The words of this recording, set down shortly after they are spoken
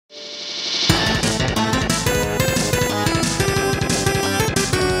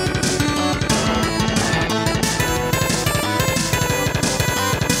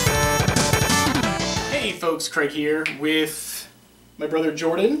Craig here with my brother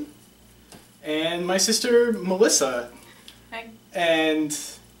Jordan and my sister Melissa. Hi. And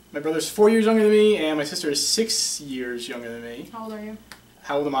my brother's 4 years younger than me, and my sister is 6 years younger than me. How old are you?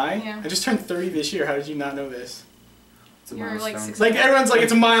 How old am I? Yeah. I just turned 30 this year. How did you not know this? It's a You're milestone. like 6. Like, everyone's like,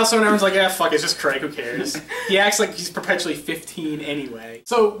 it's a milestone. Everyone's like, yeah, fuck, it's just Craig. Who cares? He acts like he's perpetually 15 anyway.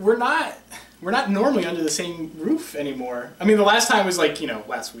 So we're not normally under the same roof anymore. I mean, the last time was like, you know,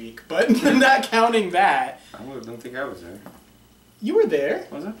 last week, but not counting that. I don't think I was there. You were there.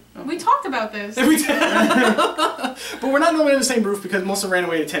 Was I? Oh. We talked about this. We did. But we're not normally in the same roof because Melissa ran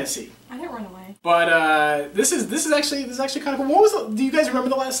away to Tennessee. I didn't run away. But this is actually kind of cool. What was do you guys remember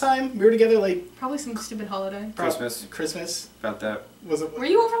the last time we were together? Like Probably some stupid holiday. Christmas. Christmas. About that. Was it? Were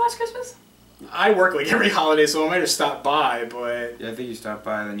you over last Christmas? I work like every holiday, so I might have stopped by. But Yeah, I think you stopped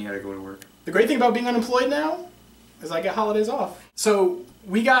by, then you had to go to work. the great thing about being unemployed now is I get holidays off. So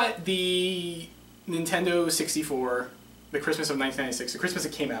we got the Nintendo 64, the Christmas of 1996, the Christmas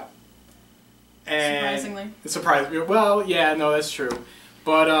it came out. And Surprisingly. It surprised me. Well, yeah, no, that's true.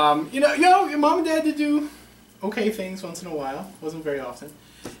 But you know, your mom and dad did do okay things once in a while. Wasn't very often.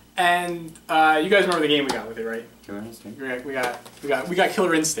 And you guys remember the game we got with it, right? Killer Instinct. We got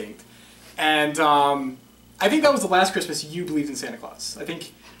Killer Instinct. And I think that was the last Christmas you believed in Santa Claus.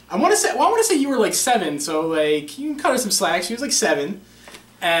 I want to say you were like 7, so like you can cut her some slack. She was like 7,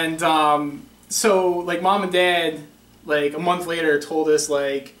 and so like mom and dad like a month later told us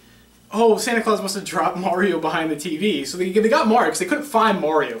like, oh, Santa Claus must have dropped Mario behind the TV. So they got Mario because they couldn't find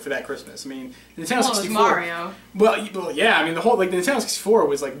Mario for that Christmas. I mean, Nintendo 64. Well, it was Mario. Well, yeah. I mean, the Nintendo 64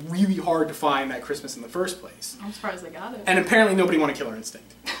 was like really hard to find that Christmas in the first place. I'm surprised they got it. And apparently nobody wanted Killer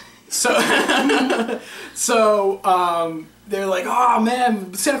Instinct. So, they're like, oh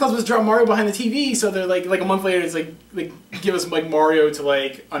man, Santa Claus was dropping Mario behind the TV. So they're like a month later, it's like give us like Mario to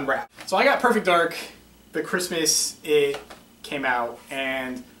like unwrap. So I got Perfect Dark the Christmas it came out,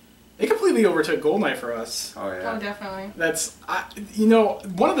 and it completely overtook GoldenEye for us. Oh yeah. Oh, definitely. That's you know,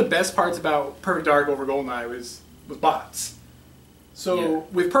 one of the best parts about Perfect Dark over GoldenEye was bots. So Yeah.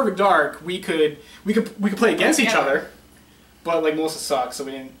 with Perfect Dark, we could play against each Yeah. other. But like Melissa sucks, so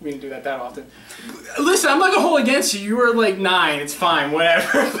we didn't do that often. Listen, I'm not gonna hold against you. You were like 9. It's fine,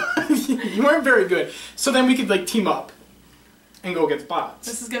 whatever. You weren't very good. So then we could like team up and go against bots.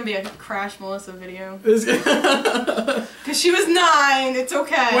 This is gonna be a Crash Melissa video. This- Cause she was 9. It's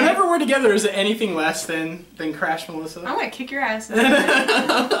okay. Whenever we're together, is it anything less than Crash Melissa? I'm gonna kick your ass.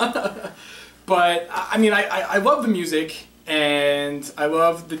 But I mean, I love the music, and I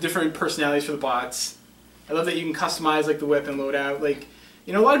love the different personalities for the bots. I love that you can customize like the weapon loadout. Like,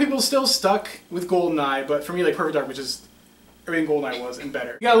 you know, a lot of people are still stuck with GoldenEye, but for me, like Perfect Dark, which is everything GoldenEye was and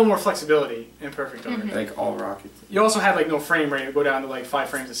better. You got a little more flexibility in Perfect Dark. Mm-hmm. Like all rockets. You also had like no frame rate; it would go down to like 5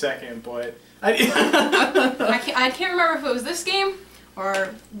 frames a second. But I can't remember if it was this game or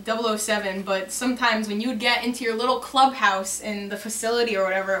 007, but sometimes when you would get into your little clubhouse in the facility or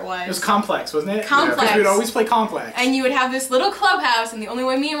whatever it was. It was Complex, wasn't it? Complex. Yeah, we would always play Complex. And you would have this little clubhouse, and the only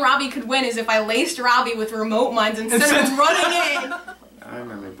way me and Robbie could win is if I laced Robbie with remote mines instead of running in. I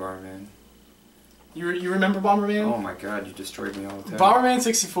remember Barman. You remember Bomberman? Oh my god, you destroyed me all the time. Bomberman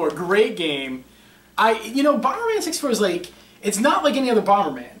 64, great game. You know, Bomberman 64 is like, it's not like any other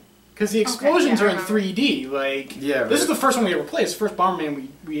Bomberman. Because the explosions are in 3D. Like, yeah, this is the first one we ever played. It's the first Bomberman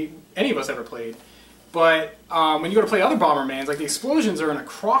any of us ever played. But when you go to play other Bombermans, like the explosions are in a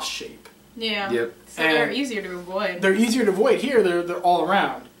cross shape. Yeah. Yep. So they're easier to avoid. They're easier to avoid. Here, they're all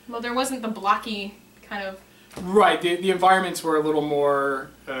around. Well, there wasn't the blocky kind of Right. The environments were a little more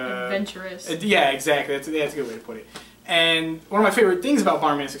adventurous. Yeah, exactly. That's a good way to put it. And one of my favorite things about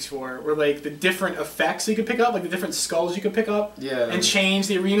Bomberman 64 were like the different effects you could pick up, like the different skulls you could pick up, and change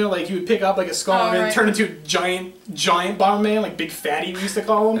the arena. Like you would pick up like a skull and then turn into a giant Bomberman, like Big Fatty we used to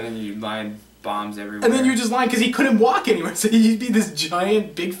call him. And then you line bombs everywhere. And then you just line because he couldn't walk anywhere, so he'd be this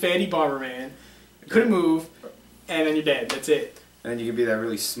giant Big Fatty Bomberman, couldn't move, and then you're dead. That's it. And then you could be that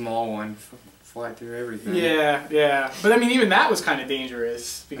really small one, fly through everything. Yeah, yeah. But I mean, even that was kind of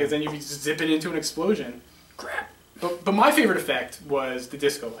dangerous because then you'd be just zipping into an explosion. Crap. But my favorite effect was the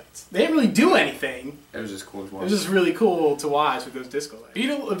disco lights. They didn't really do anything. It was just cool to watch. It was just really cool to watch with those disco lights.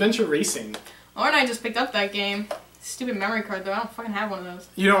 Beetle Adventure Racing. Lauren and I just picked up that game. Stupid memory card though. I don't fucking have one of those.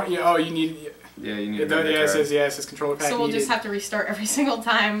 You don't. Oh, you need. Yeah, you need. It says controller pack. So we'll needed. just have to restart every single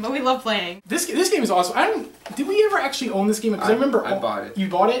time. But we love playing. This game is awesome. Did we ever actually own this game? Because I remember I bought it. You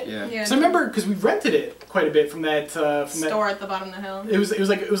bought it? Yeah. So I remember because we rented it quite a bit from that store at the bottom of the hill. It was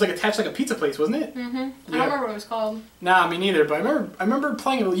like attached like a pizza place, wasn't it? Mm-hmm. I Yeah. don't remember what it was called. Nah, me neither. But I remember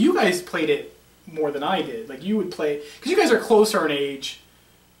playing it. You guys played it more than I did. Like you would play because you guys are closer in age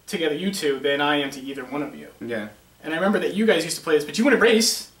together, you two, than I am to either one of you. Yeah. And I remember that you guys used to play this, but you wouldn't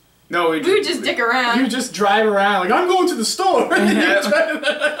race. No, We would just dick around. You would just drive around, like, I'm going to the store! And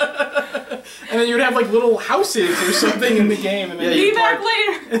then you would have, like, little houses or something in the game. And then Be back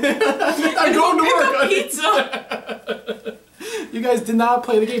later! I'm going to work! Pick up pizza! You guys did not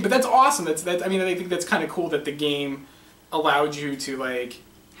play the game, but that's awesome. I mean, I think that's kind of cool that the game allowed you to, like,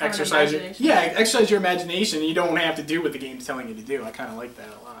 exercise your imagination. You don't have to do what the game's telling you to do. I kind of like that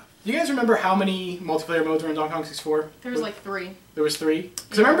a lot. Do you guys remember how many multiplayer modes were in Donkey Kong 64? There was like 3. There was 3?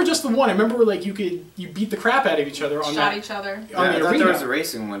 Because I remember just the one. I remember like you beat the crap out of each other on Shot each other. Yeah, I thought there was a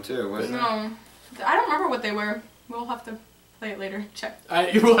racing one too, wasn't No. I don't remember what they were. We'll have to play it later. Check.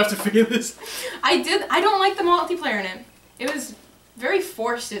 You will have to figure this. I don't like the multiplayer in it. It was very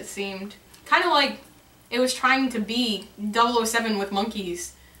forced, it seemed. Kind of like it was trying to be 007 with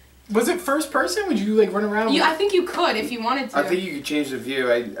monkeys. Was it first person? Would you like run around? I think you could if you wanted to. I think you could change the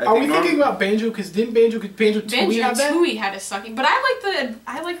view. Are we thinking about Banjo? Because didn't Banjo Tooie have that? Tooie had a sucking, but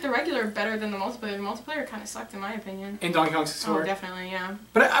I like the regular better than the multiplayer. The multiplayer kind of sucked in my opinion. In Donkey Kong 64? Oh, definitely, yeah.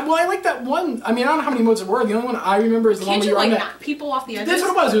 But I like that one. I mean, I don't know how many modes there were. The only one I remember is the one where you like knock people off the edges? That's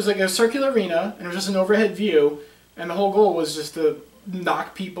what it was. It was like a circular arena, and it was just an overhead view, and the whole goal was just to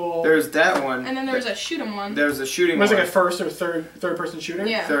knock people. There's that one. And then there was a shoot 'em one. There was a shooting one. Was it like a first or third person shooter?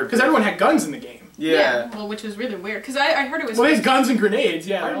 Yeah. Because everyone had guns in the game. Yeah. Well, which was really weird. Because I heard it was... Well, they had guns and grenades,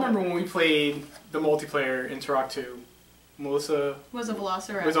 yeah. I remember when we played the multiplayer in Turok 2. Melissa... was a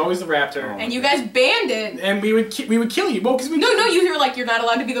Velociraptor. Was always the Raptor. Oh, and you guys banned it. And we would kill you. Well, because we... No, you were like, you're not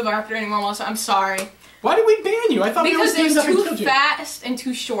allowed to be the Raptor anymore, Melissa. I'm sorry. Why did we ban you? I thought because we it was too fast and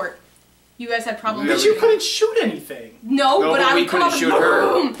too short. You guys had problems. But you couldn't shoot anything. No, but I we couldn't shoot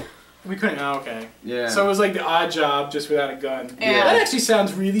her. We couldn't. Oh, okay. Yeah. So it was like the odd job, just without a gun. Yeah. That actually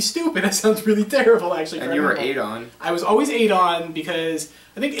sounds really stupid. That sounds really terrible, actually. And you were 8-on. I was always 8-on because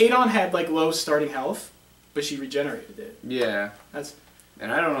I think 8-on had like low starting health, but she regenerated it. Yeah. That's.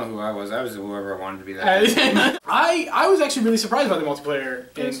 And I don't know who I was. I was whoever I wanted to be that day. I was actually really surprised by the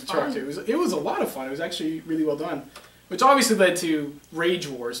multiplayer in Turok 2. It was a lot of fun. It was actually really well done. Which obviously led to Rage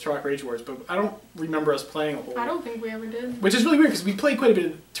Wars, Turok Rage Wars, but I don't remember us playing a whole lot. I don't think we ever did. Which is really weird because we played quite a bit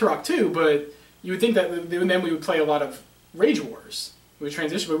of Turok 2, but you would think that then we would play a lot of Rage Wars. We would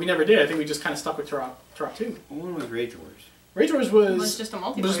transition, but we never did. I think we just kind of stuck with Turok 2. When was Rage Wars? Rage Wars It was just a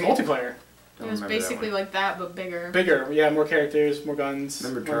multiplayer. It was basically like that, but bigger. Bigger, yeah, more characters, more guns.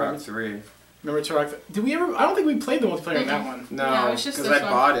 Remember Turok 3? Remember Turok? Did we ever? I don't think we played the multiplayer in that one. No, because I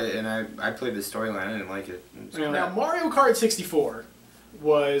bought it and I played the storyline. I didn't like it. Now Mario Kart 64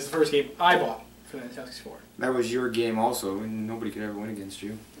 was the first game I bought for the Nintendo 64. That was your game also, and nobody could ever win against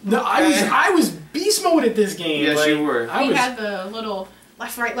you. No, I was beast mode at this game. Yes, like, you were. We had the little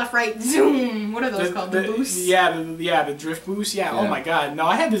left, right, zoom. What are those called? The boosts? Yeah, the drift boost. Yeah. Oh my god. No,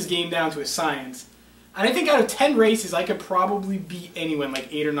 I had this game down to a science. And I think out of 10 races, I could probably beat anyone like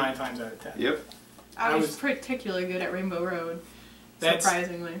 8 or 9 times out of 10. Yep. I was particularly good at Rainbow Road.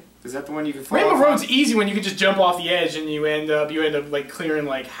 Surprisingly. Is that the one you can fall Rainbow off Road's on? easy when you can just jump off the edge and you end up like clearing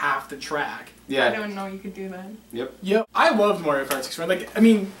like half the track. Yeah. I don't know you could do that. Yep. Yep. I loved Mario Kart 64. Like, I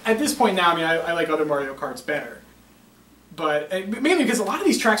mean, at this point now, I mean, I like other Mario Karts better. But mainly because a lot of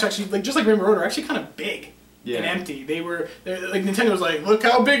these tracks are actually, like, just like Rainbow Road, are actually kind of big. Yeah. And empty. Like, Nintendo was like, look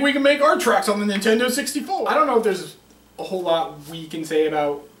how big we can make our tracks on the Nintendo 64. I don't know if there's a whole lot we can say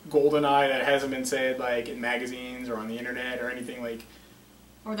about GoldenEye that hasn't been said, like, in magazines or on the internet or anything like...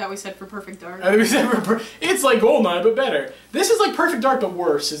 Or that we said for Perfect Dark. It's like GoldenEye, but better. This is like Perfect Dark, but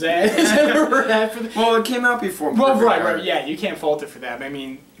worse. Is that ever had for the... Well, it came out before Well, Perfect Dark. right, yeah, you can't fault it for that. I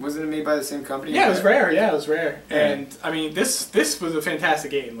mean... Wasn't it made by the same company? Yeah, it was rare, Yeah. And, I mean, this was a fantastic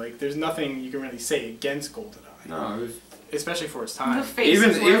game. Like, there's nothing you can really say against GoldenEye. No, it was... Especially for its time. The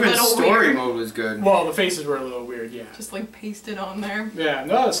faces were a little story weird. mode was good. Well, the faces were a little weird, yeah. Just like pasted on there. Yeah,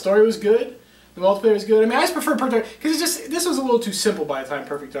 no, the story was good. The multiplayer was good. I mean, I just prefer Perfect Dark because this was a little too simple by the time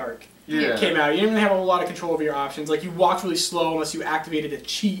Perfect Dark came out. You didn't really have a whole lot of control over your options. Like, you walked really slow unless you activated a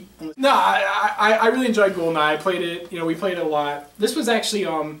cheat. No, I really enjoyed GoldenEye. I played it. You know, we played it a lot. This was actually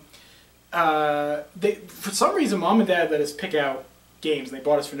for some reason, Mom and Dad let us pick out games, and they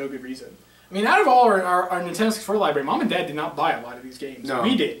bought us for no good reason. I mean, out of all our Nintendo 64 library, Mom and Dad did not buy a lot of these games. No.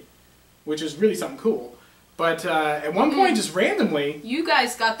 We did, which is really something cool. But at one point, just randomly... You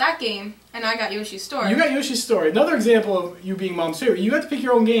guys got that game, and I got Yoshi's Story. You got Yoshi's Story. Another example of you being Mom's favorite. You got to pick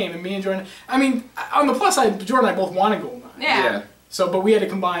your own game, and me and Jordan... I mean, on the plus side, Jordan and I both wanted GoldenEye. Yeah. So, but we had to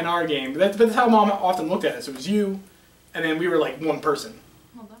combine our game. But that's how Mom often looked at us. It was you, and then we were like one person.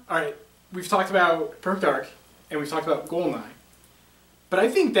 Hold on. All right, we've talked about Perfect Dark, and we've talked about GoldenEye. But I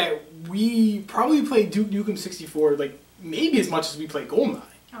think that we probably played Duke Nukem 64 like maybe as much as we played GoldenEye.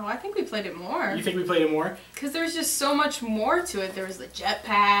 Oh, I think we played it more. You think we played it more? Because there's just so much more to it. There was the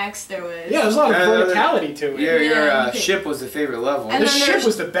jetpacks, there was... Yeah, there's a lot of verticality to it. Your ship was the favorite level. And the ship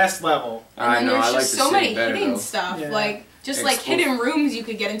was the best level. And then there's just so many better, hidden though. stuff. Yeah. Like, just like hidden rooms you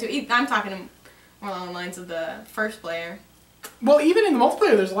could get into. I'm talking more along the lines of the first player. Well, even in the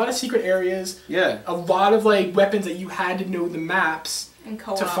multiplayer, there's a lot of secret areas. Yeah. A lot of like weapons that you had to know the maps And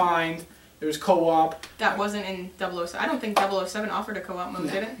co-op. to find. There was co-op. That wasn't in 007. I don't think 007 offered a co-op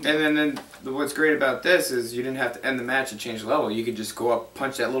mode, did it? And then what's great about this is you didn't have to end the match and change the level. You could just go up,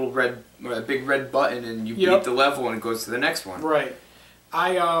 punch that little big red button, and you beat the level, and it goes to the next one. Right.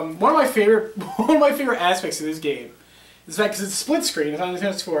 One of my favorite aspects of this game is that because it's split screen, it's on the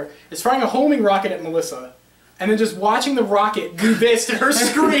N64, is firing a homing rocket at Melissa, and then just watching the rocket do this to her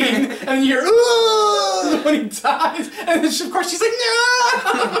screen, and then you hear "Ooh!" when he dies, and then of course she's like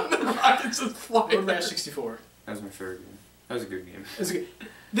no, and the rocket's just flying. Or Match 64. That was my favorite game. That was a good game. It's good.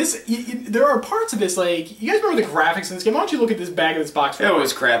 There are parts of this, like, you guys remember the graphics in this game? Why don't you look at this bag of this box? It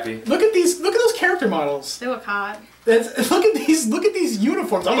was crappy. Look at those character models. They look hot. Look at these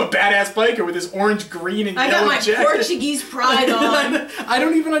uniforms. I'm a badass biker with this orange, green, and yellow jacket. I got my Portuguese pride on. I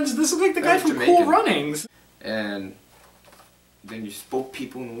don't even understand. This looks like the guy from Jamaican. Cool Runnings. And then you spoke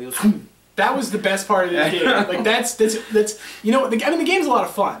people in the wheels. That was the best part of this game. Like that's you know, the game's a lot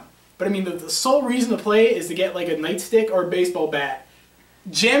of fun. But I mean, the sole reason to play is to get like a nightstick or a baseball bat,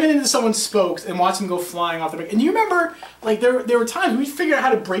 jam it into someone's spokes, and watch them go flying off the back. And you remember, like there were times we figured out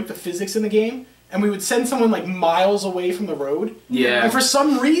how to break the physics in the game, and we would send someone like miles away from the road. Yeah. And for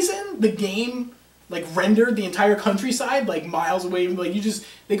some reason, the game like rendered the entire countryside like miles away from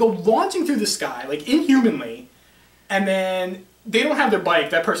they go launching through the sky like inhumanly, and then they don't have their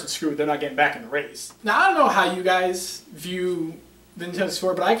bike. That person's screwed. They're not getting back in the race. Now I don't know how you guys view the Nintendo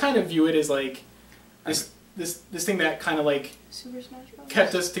 64, but I kind of view it as like this thing that kind of like Super Smash Bros.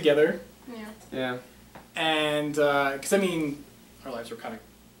 kept us together. Yeah. Yeah. And because I mean, our lives were kind of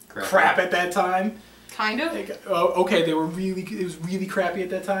Crap. crap at that time. Kind of. Like, okay, it was really crappy at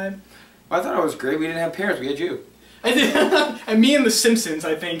that time. Well, I thought it was great. We didn't have parents. We had you. And me and The Simpsons,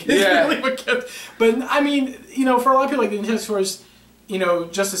 I think, is really what kept. But I mean, you know, for a lot of people, like the Nintendo 64 is, you know,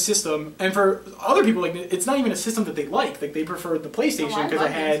 just a system, and for other people, like it's not even a system that they like. Like they prefer the PlayStation because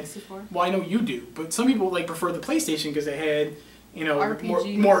it had. Well, I know you do, but some people like prefer the PlayStation because it had, you know,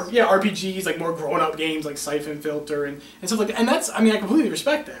 RPGs. more RPGs, like more grown-up games like Siphon Filter and stuff like that. And that's, I mean, I completely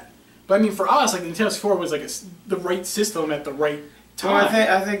respect that. But I mean, for us, like the Nintendo 64 was like the right system at the right time. Well,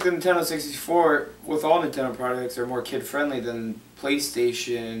 I think the Nintendo 64, with all Nintendo products, are more kid-friendly than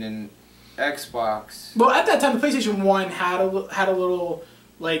PlayStation and Xbox. Well, at that time, the PlayStation 1 had a little,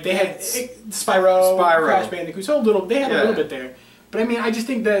 like, they had Spyro, Crash Bandicoot, so they had a little bit there. But I mean, I just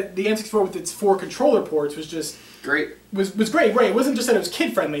think that the N64 with its 4 controller ports was just... Great. Was great, right? It wasn't just that it was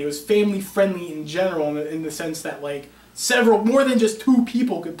kid-friendly, it was family-friendly in general, in the sense that, like, more than just 2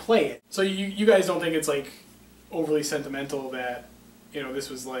 people could play it. So you guys don't think it's, like, overly sentimental that, you know, this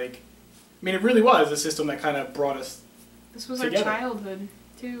was, like... I mean, it really was a system that kind of brought us This was together. our childhood,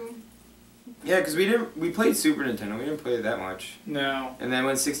 too. Yeah, because we played Super Nintendo. We didn't play it that much. No. And then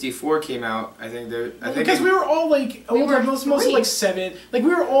when 64 came out, Because we were all like older, mostly like 7. Like we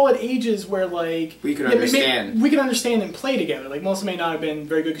were all at ages where like we could understand. We could understand and play together. Like Melissa may not have been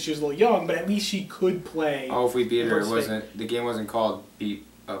very good because she was a little young, but at least she could play. Oh, if we beat her, the game wasn't called Beat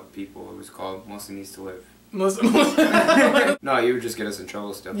Up People. It was called Melissa Needs to Live. No, you would just get us in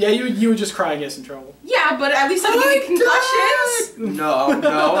trouble still. Yeah, you would just cry and get us in trouble. Yeah, but at least I would get concussions.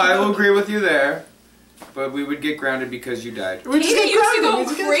 No, I will agree with you there. But we would get grounded because you died. We used to go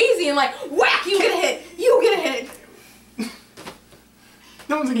crazy and like, whack, you get a hit, you get a hit.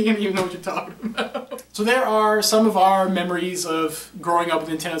 No one's gonna even know what you're talking about. So there are some of our memories of growing up with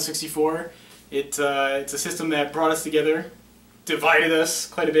Nintendo 64. It's a system that brought us together, divided us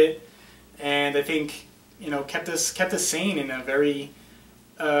quite a bit, and I think, you know, kept us sane in a very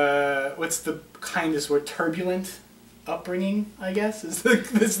what's the kindest word? Turbulent upbringing, I guess, is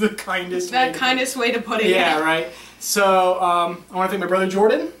the kindest. That kindest way to put it. Yeah, right. So I want to thank my brother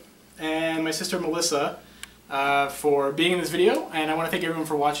Jordan and my sister Melissa for being in this video, and I want to thank everyone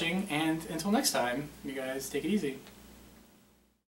for watching. And until next time, you guys take it easy.